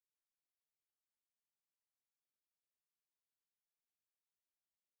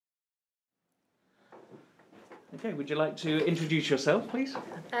Okay, would you like to introduce yourself, please?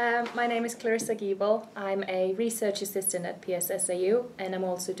 My name is Clarissa Giebel. I'm a research assistant at PSSRU, and I'm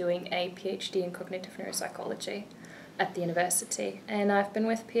also doing a PhD in cognitive neuropsychology at the university. And I've been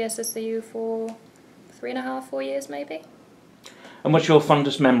with PSSRU for 3.5, 4 years maybe. And what's your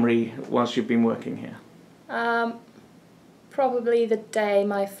fondest memory whilst you've been working here? Probably the day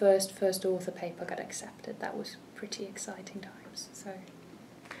my first author paper got accepted. That was pretty exciting times.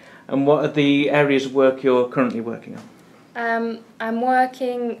 And what are the areas of work you're currently working on? I'm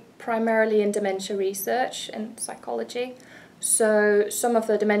working primarily in dementia research and psychology. So some of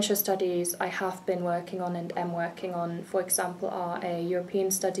the dementia studies I have been working on and am working on, for example, are a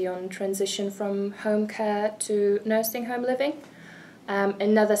European study on transition from home care to nursing home living.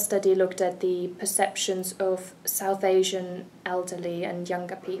 Another study looked at the perceptions of South Asian elderly and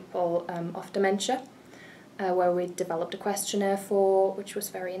younger people of dementia, where we developed a questionnaire for, which was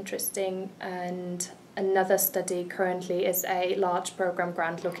very interesting. And another study currently is a large program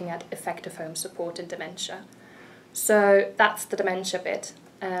grant looking at effective home support in dementia. So that's the dementia bit.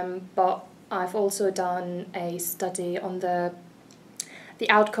 But I've also done a study on the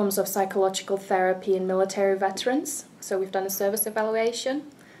outcomes of psychological therapy in military veterans. So we've done a service evaluation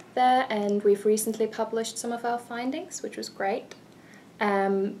there, and we've recently published some of our findings, which was great.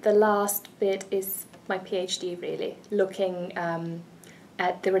 The last bit is my PhD, really, looking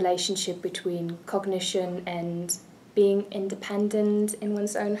at the relationship between cognition and being independent in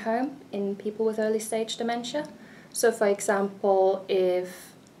one's own home in people with early stage dementia. So for example,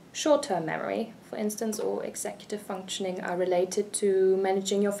 if short-term memory, for instance, or executive functioning are related to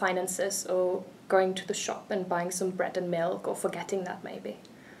managing your finances or going to the shop and buying some bread and milk or forgetting that maybe.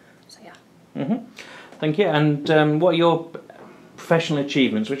 So yeah. Thank you. And what are your professional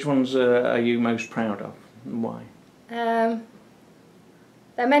achievements? Which ones are you most proud of and why? There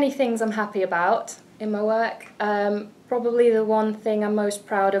are many things I'm happy about in my work. Probably the one thing I'm most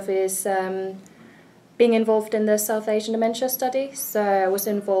proud of is being involved in the South Asian dementia study. So I was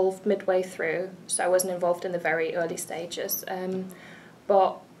involved midway through, so I wasn't involved in the very early stages.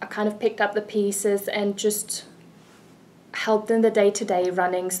 But I kind of picked up the pieces and just helped in the day-to-day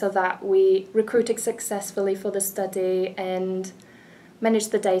running so that we recruited successfully for the study and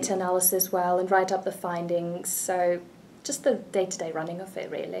managed the data analysis well and write up the findings. So just the day-to-day running of it,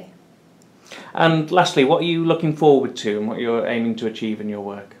 really. And lastly, what are you looking forward to and what you're aiming to achieve in your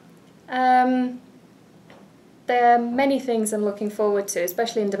work? There are many things I'm looking forward to,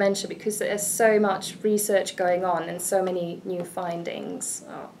 especially in dementia, because there's so much research going on and so many new findings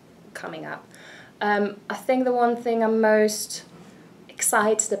coming up. I think the one thing I'm most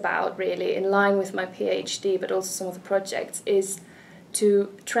excited about, really, in line with my PhD, but also some of the projects, is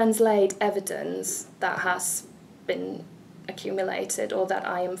to translate evidence that has been accumulated or that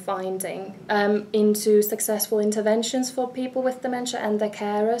I am finding into successful interventions for people with dementia and their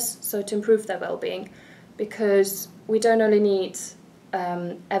carers, so to improve their well-being. Because we don't only need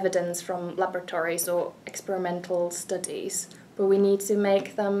evidence from laboratories or experimental studies, but we need to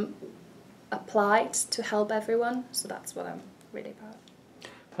make them applied to help everyone. So that's what I'm really about.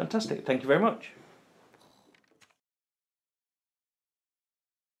 Fantastic. Thank you very much.